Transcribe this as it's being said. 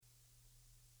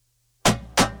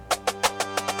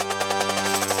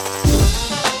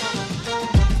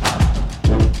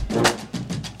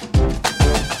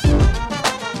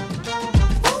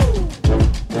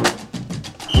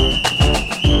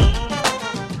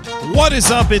What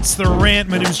is up? It's The Rant.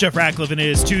 My name is Jeff Ratcliffe, and it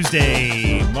is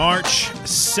Tuesday, March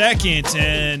 2nd,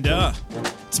 and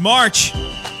it's March.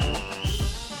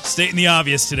 Stating the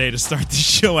obvious today to start the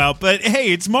show out, but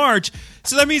hey, it's March,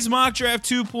 so that means Mock Draft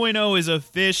 2.0 is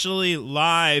officially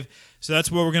live. So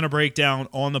that's what we're going to break down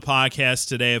on the podcast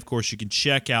today. Of course, you can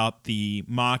check out the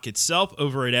mock itself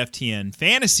over at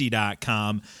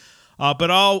ftnfantasy.com.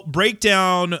 But I'll break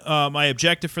down my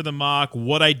objective for the mock,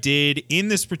 what I did in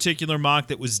this particular mock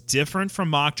that was different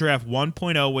from Mock Draft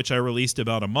 1.0, which I released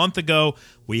about a month ago.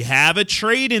 We have a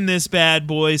trade in this bad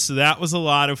boy, so that was a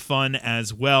lot of fun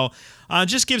as well.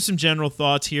 Just give some general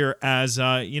thoughts here as,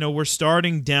 we're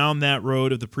starting down that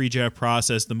road of the pre-draft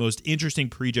process, the most interesting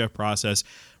pre-draft process,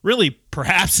 really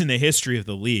perhaps in the history of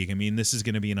the league. I mean, this is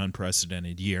going to be an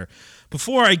unprecedented year.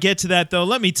 Before I get to that, though,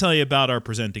 let me tell you about our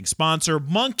presenting sponsor,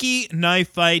 Monkey Knife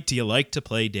Fight. Do you like to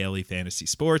play daily fantasy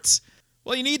sports?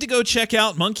 Well, you need to go check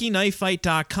out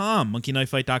monkeyknifefight.com.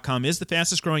 Monkeyknifefight.com is the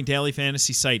fastest growing daily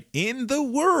fantasy site in the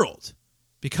world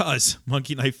because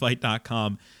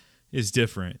monkeyknifefight.com is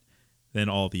different than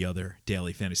all the other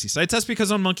daily fantasy sites. That's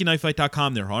because on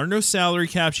monkeyknifefight.com, there are no salary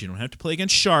caps. You don't have to play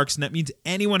against sharks, and that means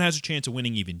anyone has a chance of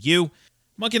winning, even you.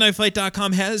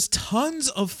 monkeyknifefight.com has tons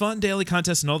of fun daily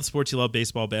contests in all the sports you love: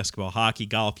 baseball, basketball, hockey,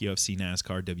 golf, UFC,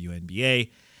 NASCAR,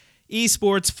 WNBA,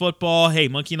 esports, football. Hey,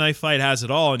 Monkey Knife Fight has it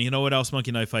all, and you know what else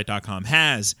monkeyknifefight.com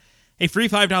has? A free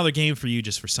 $5 game for you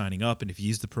just for signing up, and if you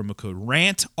use the promo code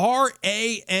RANT,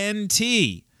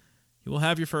 R-A-N-T, you will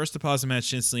have your first deposit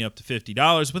matched instantly up to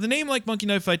 $50. With a name like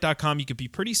monkeyknifefight.com, you can be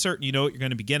pretty certain you know what you're going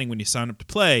to be getting when you sign up to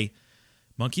play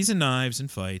monkeys and knives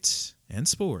and fights and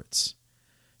sports.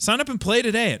 Sign up and play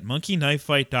today at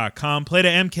monkeyknifefight.com. Play to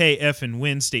MKF and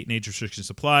win. State and age restrictions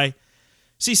apply.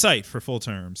 See site for full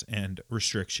terms and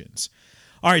restrictions.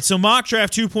 All right, so Mock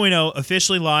Draft 2.0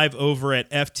 officially live over at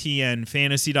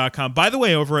ftnfantasy.com. By the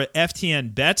way, over at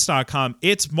ftnbets.com,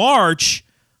 it's March.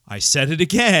 I said it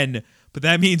again. But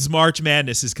that means March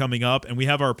Madness is coming up, and we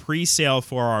have our pre-sale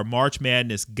for our March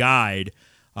Madness guide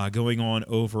going on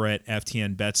over at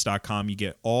ftnbets.com. You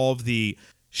get all of the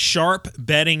sharp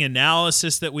betting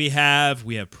analysis that we have.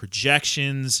 We have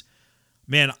projections.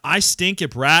 Man, I stink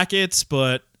at brackets,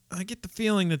 but I get the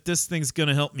feeling that this thing's going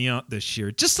to help me out this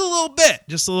year. Just a little bit.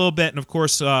 And, of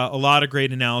course, a lot of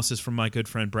great analysis from my good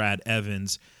friend Brad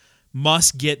Evans.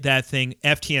 Must get that thing,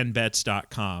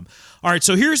 ftnbets.com. All right,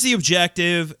 so here's the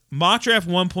objective. Mock Draft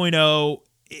 1.0,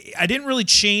 I didn't really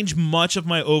change much of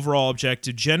my overall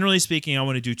objective. Generally speaking, I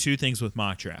want to do two things with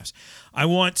mock drafts. I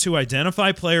want to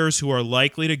identify players who are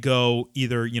likely to go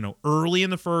either, early in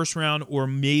the first round or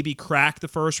maybe crack the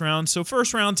first round, so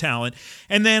first-round talent.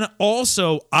 And then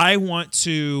also I want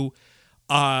to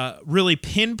really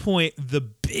pinpoint the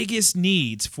biggest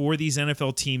needs for these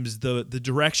NFL teams, the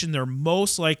direction they're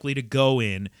most likely to go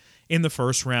in the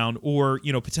first round, or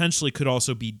potentially could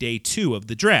also be day 2 of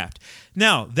the draft.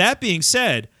 Now, that being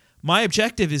said, my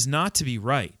objective is not to be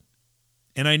right.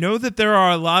 And I know that there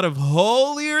are a lot of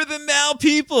holier-than-thou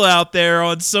people out there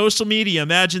on social media,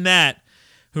 imagine that,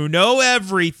 who know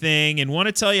everything and want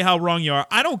to tell you how wrong you are.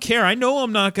 I don't care. I know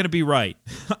I'm not going to be right.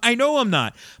 I know I'm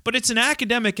not. But it's an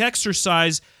academic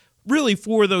exercise really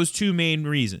for those two main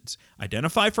reasons.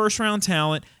 Identify first-round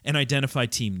talent and identify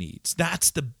team needs.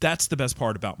 That's the best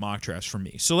part about mock drafts for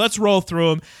me. So let's roll through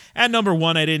them. At number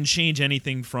 1, I didn't change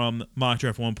anything from mock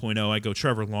draft 1.0. I go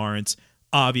Trevor Lawrence.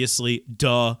 Obviously,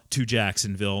 to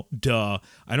Jacksonville. I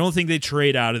don't think they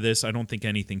trade out of this. I don't think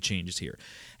anything changes here.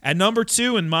 At number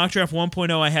 2, in Mock Draft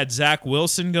 1.0, I had Zach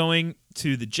Wilson going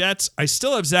to the Jets. I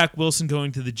still have Zach Wilson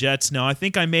going to the Jets. Now, I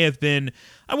think I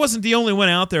wasn't the only one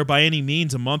out there by any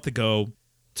means a month ago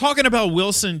talking about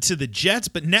Wilson to the Jets,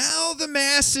 but now the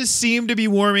masses seem to be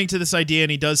warming to this idea,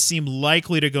 and he does seem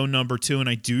likely to go number 2, and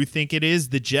I do think it is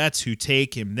the Jets who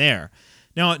take him there.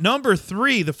 Now, at number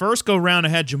 3, the first go-round, I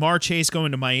had Jamar Chase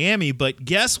going to Miami, but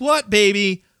guess what,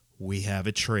 baby? We have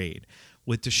a trade.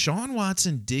 With Deshaun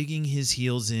Watson digging his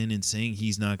heels in and saying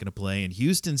he's not going to play, and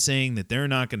Houston saying that they're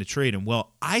not going to trade him,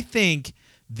 well, I think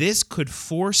this could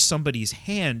force somebody's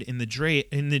hand in the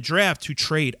draft to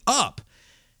trade up,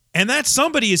 and that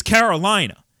somebody is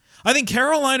Carolina. I think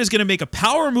Carolina is going to make a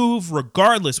power move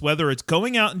regardless, whether it's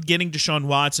going out and getting Deshaun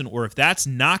Watson or if that's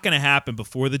not going to happen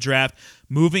before the draft,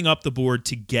 moving up the board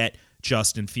to get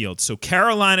Justin Fields. So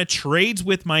Carolina trades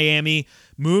with Miami,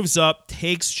 moves up,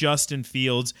 takes Justin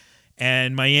Fields,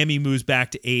 and Miami moves back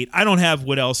to 8. I don't have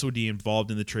what else would be involved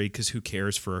in the trade because who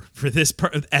cares for this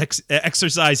part of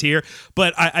exercise here.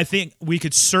 But I think we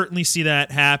could certainly see that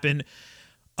happen.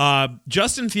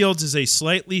 Justin Fields is a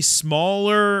slightly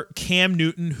smaller Cam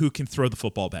Newton who can throw the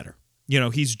football better.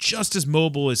 He's just as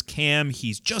mobile as Cam.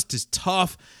 He's just as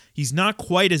tough. He's not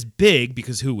quite as big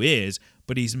because who is,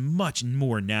 but he's much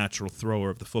more natural thrower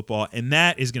of the football, and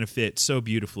that is going to fit so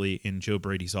beautifully in Joe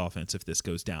Brady's offense if this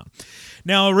goes down.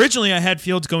 Now, originally I had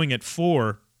Fields going at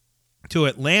 4 to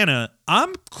Atlanta.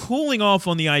 I'm cooling off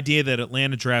on the idea that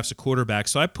Atlanta drafts a quarterback,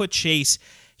 so I put Chase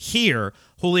here.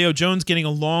 Julio Jones getting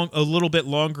a little bit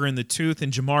longer in the tooth,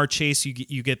 and Jamar Chase,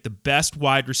 you get the best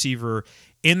wide receiver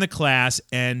in the class,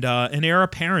 and an heir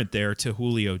apparent there to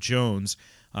Julio Jones.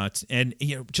 And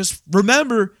just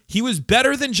remember, he was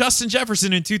better than Justin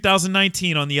Jefferson in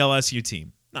 2019 on the LSU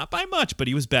team. Not by much, but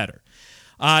he was better.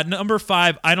 Number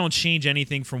 5, I don't change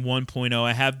anything from 1.0.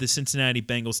 I have the Cincinnati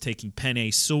Bengals taking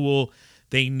Penei Sewell.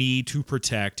 They need to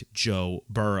protect Joe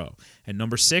Burrow. And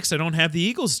number 6, I don't have the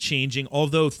Eagles changing,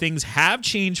 although things have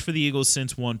changed for the Eagles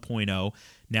since 1.0.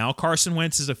 Now Carson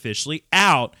Wentz is officially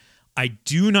out. I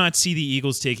do not see the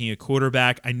Eagles taking a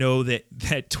quarterback. I know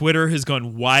that Twitter has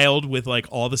gone wild with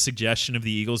all the suggestion of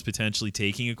the Eagles potentially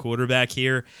taking a quarterback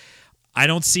here. I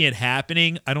don't see it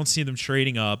happening. I don't see them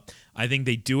trading up. I think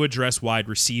they do address wide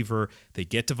receiver. They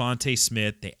get Devontae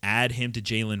Smith. They add him to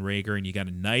Jalen Reagor, and you got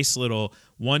a nice little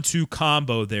 1-2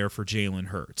 combo there for Jalen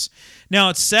Hurts. Now,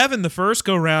 at 7, the first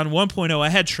go-round, 1.0, I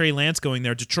had Trey Lance going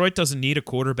there. Detroit doesn't need a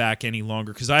quarterback any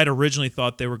longer because I had originally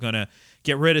thought they were going to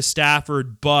get rid of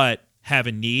Stafford but have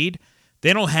a need.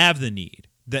 They don't have the need.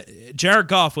 Jared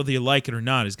Goff, whether you like it or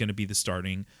not, is going to be the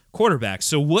starting quarterback.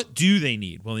 So what do they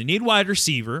need? Well, they need wide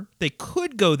receiver. They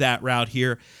could go that route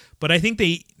here, but I think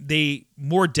they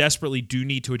more desperately do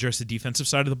need to address the defensive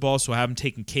side of the ball, so I have them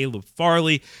taking Caleb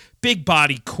Farley. Big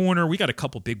body corner. We got a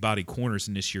couple big body corners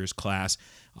in this year's class.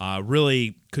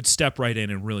 Really could step right in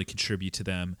and really contribute to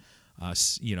them,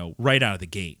 right out of the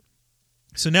gate.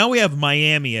 So now we have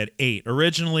Miami at 8.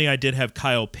 Originally, I did have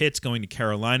Kyle Pitts going to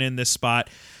Carolina in this spot.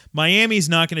 Miami's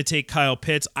not going to take Kyle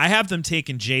Pitts. I have them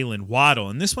taking Jalen Waddle,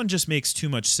 and this one just makes too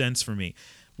much sense for me.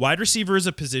 Wide receiver is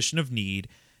a position of need.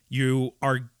 You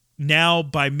are now,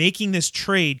 by making this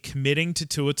trade, committing to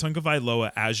Tua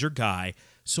Tagovailoa as your guy,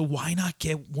 so why not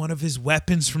get one of his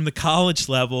weapons from the college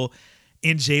level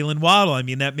in Jalen Waddle? I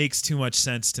mean, that makes too much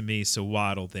sense to me, so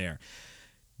Waddle there.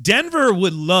 Denver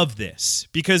would love this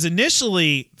because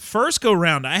initially, first go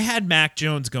round, I had Mac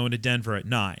Jones going to Denver at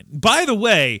 9. By the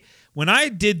way, when I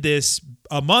did this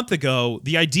a month ago,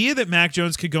 the idea that Mac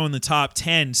Jones could go in the top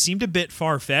 10 seemed a bit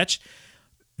far-fetched.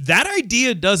 That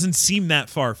idea doesn't seem that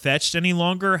far-fetched any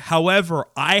longer. However,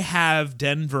 I have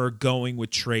Denver going with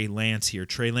Trey Lance here.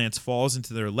 Trey Lance falls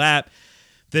into their lap.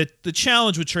 The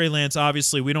challenge with Trey Lance,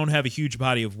 obviously, we don't have a huge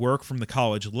body of work from the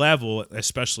college level,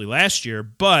 especially last year,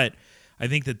 but I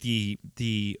think that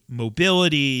the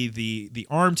mobility, the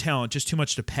arm talent, just too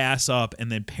much to pass up,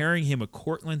 and then pairing him with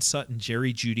Cortland Sutton,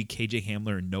 Jerry Jeudy, KJ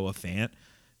Hamler, and Noah Fant,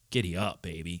 giddy up,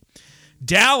 baby.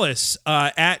 Dallas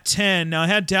at 10. Now, I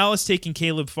had Dallas taking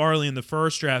Caleb Farley in the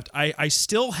first draft. I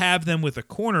still have them with a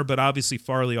corner, but obviously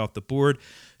Farley off the board.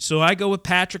 So I go with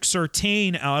Patrick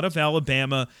Surtain out of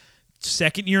Alabama.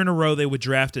 Second year in a row they would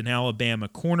draft an Alabama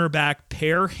cornerback,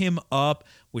 pair him up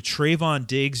with Trayvon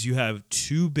Diggs. You have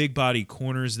two big body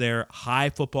corners there,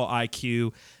 high football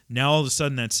IQ. Now all of a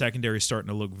sudden that secondary is starting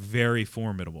to look very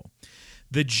formidable.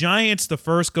 The Giants, the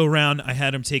first go-round, I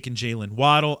had them taking Jalen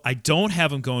Waddle. I don't have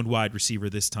them going wide receiver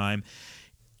this time.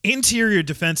 Interior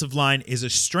defensive line is a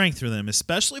strength for them,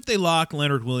 especially if they lock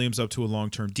Leonard Williams up to a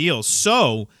long-term deal.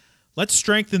 So let's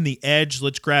strengthen the edge.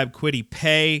 Let's grab Kwity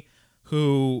Paye,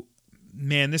 who,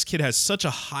 man, this kid has such a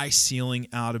high ceiling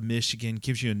out of Michigan,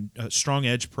 gives you a strong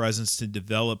edge presence to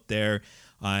develop there.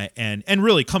 And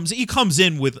really comes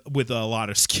in with a lot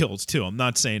of skills too. I'm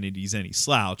not saying that he's any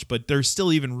slouch, but there's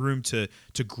still even room to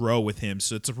grow with him,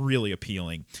 so it's really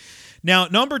appealing. Now,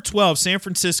 number 12, San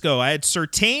Francisco. I had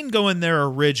Surtain going there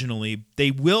originally.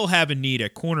 They will have a need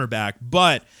at cornerback,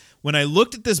 but when I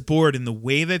looked at this board and the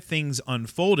way that things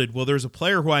unfolded, well, there's a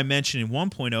player who I mentioned in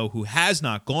 1.0 who has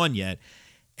not gone yet,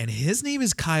 and his name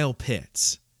is Kyle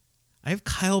Pitts. I have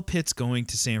Kyle Pitts going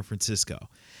to San Francisco.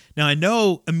 Now, I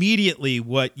know immediately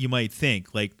what you might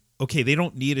think. Like, okay, they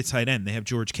don't need a tight end. They have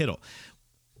George Kittle.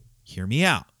 Hear me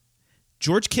out.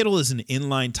 George Kittle is an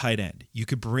inline tight end. You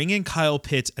could bring in Kyle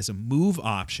Pitts as a move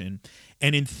option,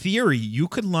 and in theory, you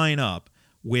could line up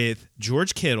with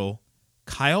George Kittle,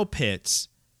 Kyle Pitts,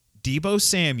 Deebo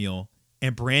Samuel,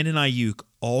 and Brandon Ayuk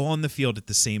all on the field at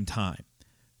the same time.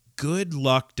 Good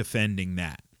luck defending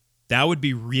that. That would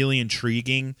be really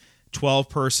intriguing. 12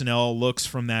 personnel looks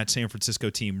from that San Francisco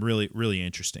team. Really, really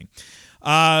interesting.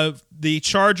 The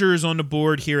Chargers on the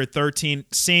board here at 13.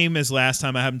 Same as last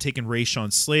time. I haven't taken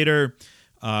Rashawn Slater.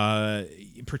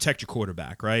 Protect your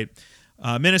quarterback, right?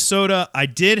 Minnesota, I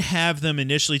did have them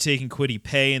initially taking Kwity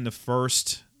Paye in the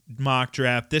first mock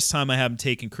draft. This time I have him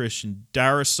taking Christian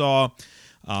Darrisaw.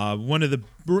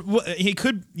 He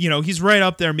could, he's right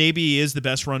up there. Maybe he is the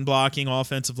best run blocking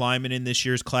offensive lineman in this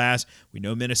year's class. We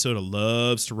know Minnesota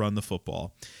loves to run the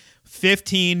football.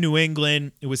 15, New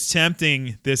England. It was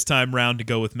tempting this time round to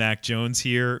go with Mac Jones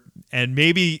here. And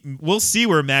maybe we'll see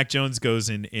where Mac Jones goes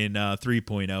in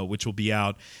 3.0, which will be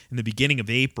out in the beginning of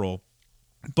April.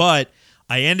 But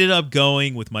I ended up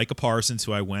going with Micah Parsons,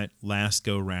 who I went last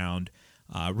go round.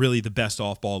 Really the best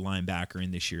off-ball linebacker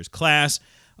in this year's class.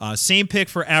 Same pick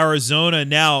for Arizona.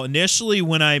 Now, initially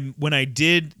when I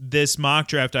did this mock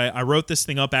draft, I wrote this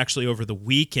thing up actually over the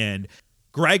weekend.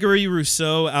 Gregory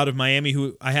Rousseau out of Miami,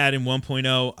 who I had in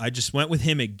 1.0, I just went with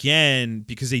him again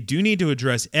because they do need to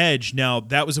address edge. Now,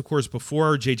 that was, of course,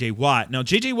 before J.J. Watt. Now,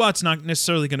 J.J. Watt's not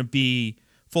necessarily going to be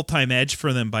full-time edge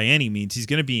for them by any means. He's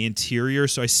going to be interior,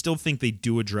 so I still think they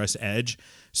do address edge.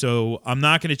 So I'm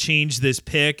not going to change this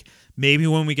pick. Maybe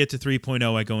when we get to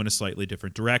 3.0, I go in a slightly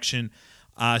different direction.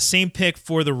 Same pick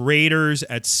for the Raiders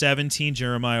at 17,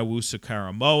 Jeremiah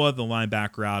Owusu-Koramoah, the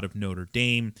linebacker out of Notre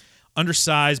Dame.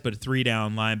 Undersized, but a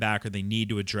 3-down linebacker. They need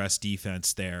to address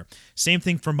defense there. Same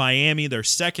thing for Miami. Their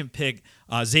second pick,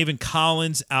 Zaven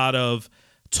Collins out of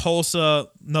Tulsa,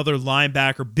 another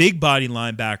linebacker, big body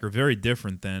linebacker, very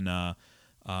different than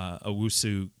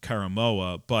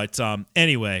Owusu-Koramoah. But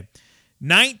anyway,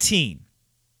 19,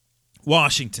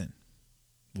 Washington.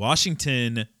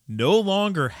 Washington no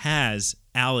longer has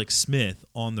Alex Smith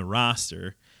on the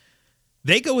roster.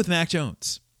 They go with Mac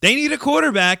Jones. They need a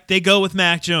quarterback. They go with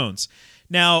Mac Jones.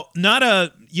 Now, not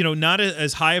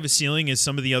as high of a ceiling as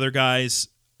some of the other guys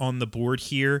on the board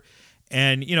here.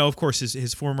 And, of course,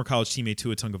 his former college teammate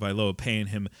Tua Tagovailoa paying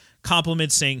him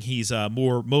compliments, saying he's a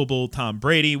more mobile Tom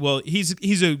Brady. Well, he's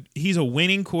a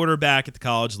winning quarterback at the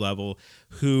college level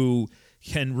who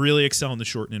can really excel in the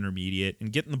short and intermediate,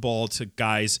 and getting the ball to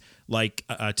guys like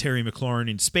Terry McLaurin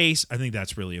in space. I think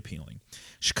that's really appealing.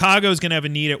 Chicago is going to have a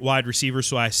need at wide receiver,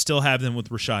 so I still have them with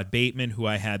Rashad Bateman, who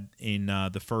I had in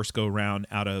the first go-round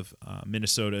out of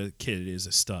Minnesota. Kid is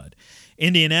a stud.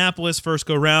 Indianapolis, first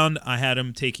go-round, I had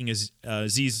him taking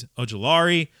Azeez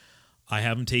Ojulari. I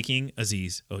have him taking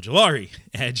Azeez Ojulari,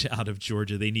 edge out of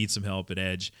Georgia. They need some help at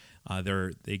edge.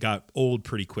 They got old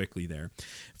pretty quickly there.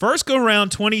 First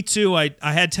go-round, 22, I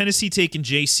had Tennessee taking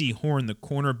J.C. Horn, the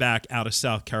cornerback out of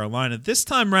South Carolina. This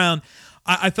time around,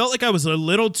 I felt like I was a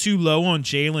little too low on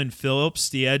Jalen Phillips,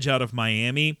 the edge out of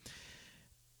Miami.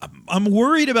 I'm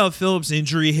worried about Phillips'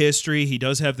 injury history. He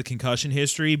does have the concussion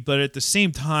history, but at the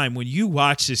same time, when you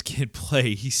watch this kid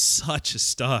play, he's such a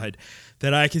stud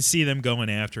that I can see them going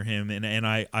after him, and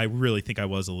I really think I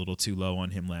was a little too low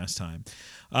on him last time.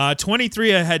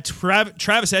 23, I had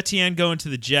Travis Etienne going to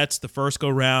the Jets the first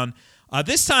go-round.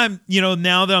 This time,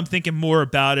 now that I'm thinking more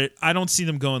about it, I don't see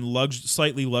them going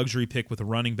slightly luxury pick with a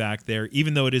running back there,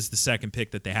 even though it is the second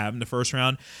pick that they have in the first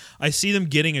round. I see them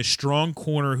getting a strong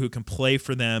corner who can play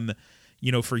for them,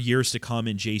 for years to come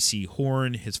in J.C.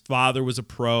 Horn. His father was a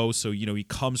pro, so, he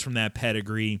comes from that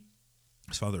pedigree.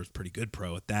 His father was a pretty good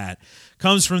pro at that.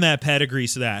 Comes from that pedigree,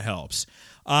 so that helps.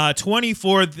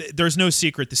 24, there's no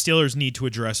secret. The Steelers need to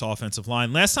address offensive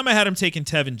line. Last time I had him taking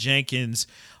Tevin Jenkins.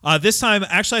 This time,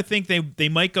 actually, I think they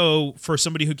might go for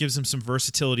somebody who gives them some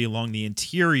versatility along the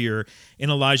interior in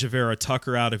Elijah Vera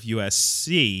Tucker out of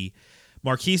USC.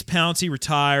 Marquise Pouncey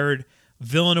retired.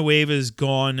 Villanueva is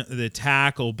gone, the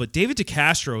tackle. But David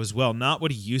DeCastro as well, not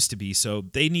what he used to be. So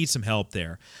they need some help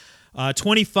there.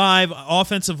 25,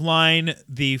 offensive line,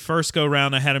 the first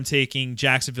go-round, I had him taking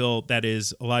Jacksonville, that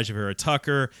is Elijah Vera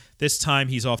Tucker. This time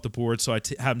he's off the board, so I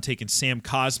have him taking Sam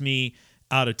Cosmi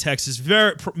out of Texas.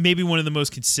 Maybe one of the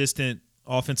most consistent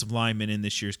offensive linemen in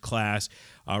this year's class.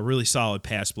 Really solid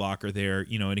pass blocker there,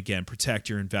 and again, protect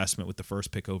your investment with the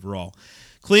first pick overall.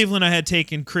 Cleveland, I had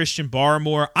taken Christian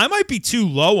Barmore. I might be too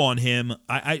low on him.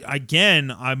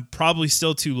 I'm probably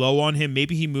still too low on him.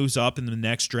 Maybe he moves up in the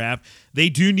next draft. They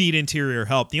do need interior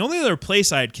help. The only other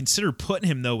place I had considered putting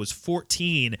him, though, was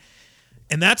 14.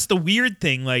 And that's the weird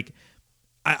thing. Like,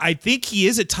 I think he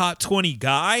is a top 20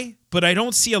 guy, but I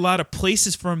don't see a lot of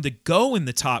places for him to go in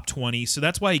the top 20, so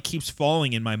that's why he keeps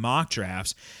falling in my mock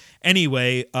drafts.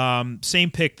 Anyway,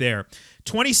 same pick there.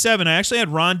 27, I actually had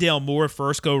Rondale Moore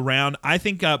first go round. I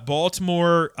think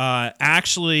Baltimore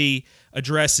actually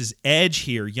addresses edge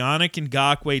here. Yannick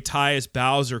Ngakoue, Tyus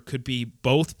Bowser could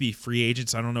both be free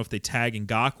agents. I don't know if they tag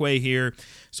Ngakoue here.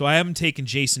 So I haven't taken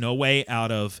Jason Owe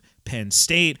out of Penn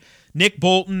State. Nick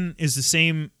Bolton is the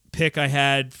same pick I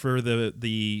had for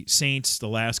the Saints the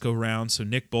last go round. So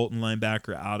Nick Bolton,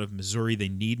 linebacker out of Missouri. They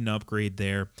need an upgrade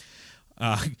there.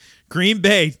 Green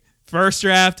Bay, first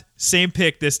draft, same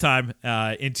pick this time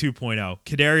in 2.0.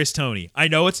 Kadarius Toney. I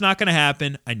know it's not going to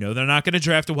happen. I know they're not going to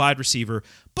draft a wide receiver,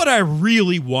 but I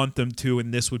really want them to,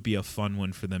 and this would be a fun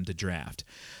one for them to draft.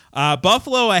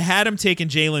 Buffalo, I had him taking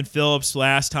Jalen Phillips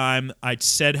last time. I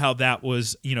said how that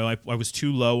was, I was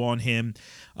too low on him.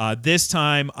 This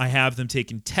time, I have them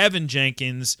taking Tevin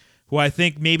Jenkins, who I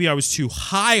think maybe I was too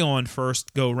high on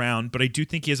first go round, but I do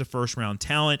think he has a first round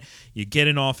talent. You get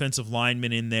an offensive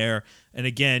lineman in there. And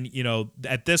again,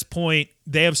 at this point,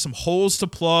 they have some holes to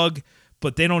plug,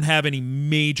 but they don't have any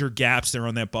major gaps there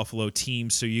on that Buffalo team.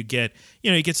 So you get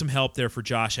some help there for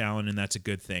Josh Allen, and that's a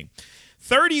good thing.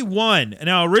 31.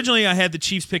 Now, originally I had the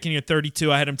Chiefs picking at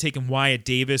 32. I had them taking Wyatt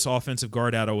Davis, offensive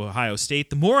guard out of Ohio State.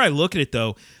 The more I look at it,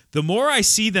 though, the more I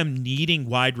see them needing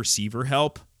wide receiver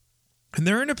help. And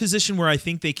they're in a position where I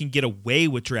think they can get away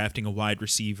with drafting a wide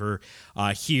receiver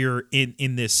here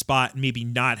in this spot and maybe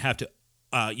not have to,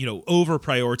 over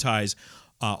prioritize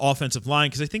offensive line,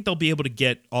 because I think they'll be able to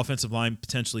get offensive line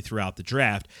potentially throughout the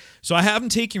draft. So I have him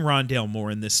taking Rondale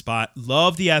Moore in this spot.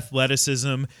 Love the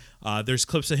athleticism. There's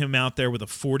clips of him out there with a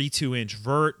 42-inch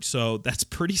vert, so that's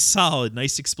pretty solid.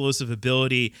 Nice explosive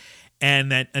ability, and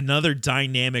that another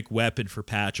dynamic weapon for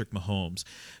Patrick Mahomes.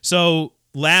 So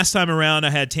last time around,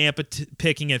 I had Tampa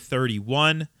picking at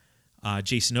 31.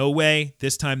 Jason Oweh.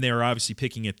 This time they were obviously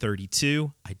picking at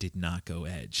 32. I did not go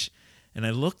edge. And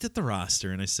I looked at the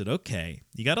roster and I said, okay,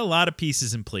 you got a lot of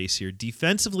pieces in place here.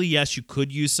 Defensively, yes, you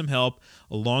could use some help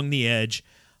along the edge.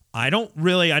 I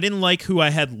didn't like who I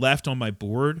had left on my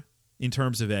board in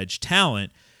terms of edge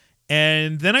talent.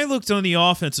 And then I looked on the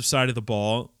offensive side of the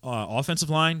ball. Offensive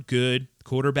line, good.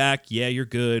 Quarterback, yeah, you're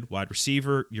good. Wide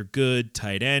receiver, you're good.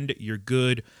 Tight end, you're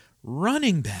good.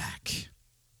 Running back.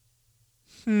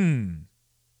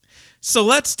 So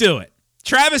let's do it.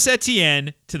 Travis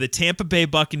Etienne to the Tampa Bay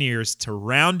Buccaneers to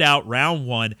round out round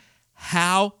one.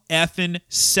 How effing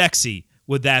sexy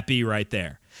would that be right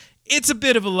there? It's a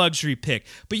bit of a luxury pick.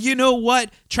 But you know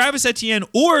what? Travis Etienne,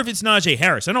 or if it's Najee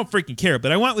Harris, I don't freaking care.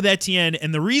 But I went with Etienne,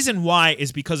 and the reason why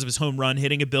is because of his home run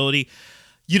hitting ability.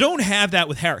 You don't have that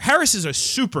with Harris. Harris is a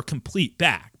super complete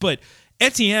back, but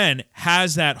Etienne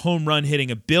has that home run hitting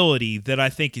ability that I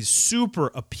think is super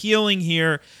appealing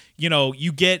here.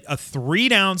 You get a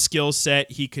 3-down skill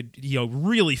set. He could,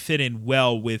 really fit in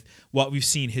well with what we've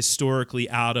seen historically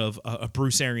out of a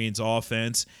Bruce Arians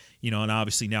offense, and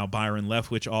obviously now Byron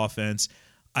Leftwich offense.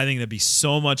 I think that'd be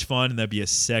so much fun, and that'd be a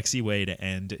sexy way to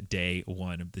end day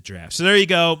one of the draft. So there you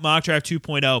go, Mock Draft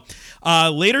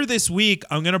 2.0. Later this week,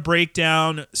 I'm going to break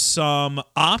down some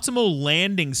optimal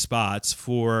landing spots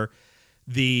for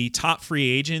the top free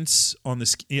agents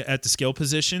at the skill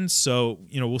positions. So,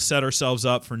 we'll set ourselves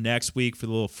up for next week for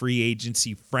the little free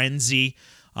agency frenzy.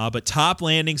 But top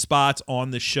landing spots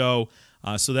on the show.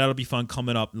 So that'll be fun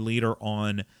coming up later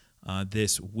on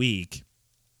this week.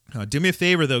 Do me a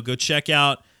favor, though. Go check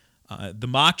out the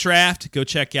mock draft. Go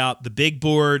check out the big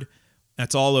board.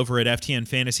 That's all over at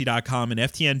ftnfantasy.com and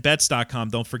ftnbets.com.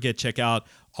 Don't forget, check out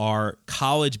our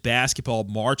college basketball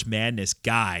March Madness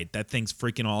guide. That thing's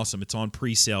freaking awesome. It's on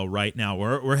pre-sale right now.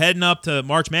 We're heading up to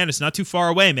March Madness. Not too far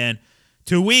away, man.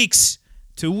 2 weeks.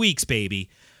 2 weeks, baby.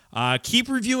 Keep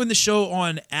reviewing the show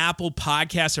on Apple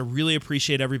Podcasts. I really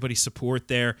appreciate everybody's support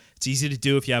there. It's easy to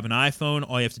do if you have an iPhone.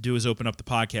 All you have to do is open up the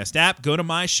podcast app, go to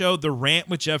my show, The Rant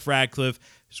with Jeff Ratcliffe,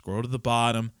 scroll to the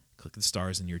bottom, click the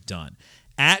stars, and you're done.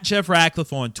 At Jeff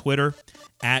Ratcliffe on Twitter,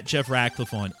 at Jeff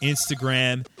Ratcliffe on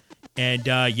Instagram. And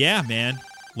yeah, man,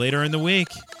 later in the week,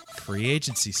 free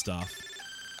agency stuff.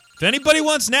 If anybody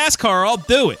wants NASCAR, I'll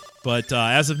do it. But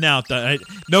as of now,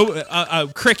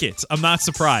 crickets. I'm not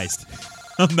surprised.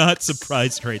 I'm not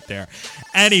surprised right there.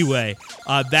 Anyway,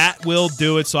 that will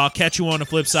do it. So I'll catch you on the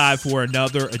flip side for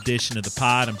another edition of the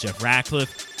pod. I'm Jeff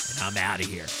Ratcliffe, and I'm out of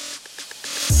here.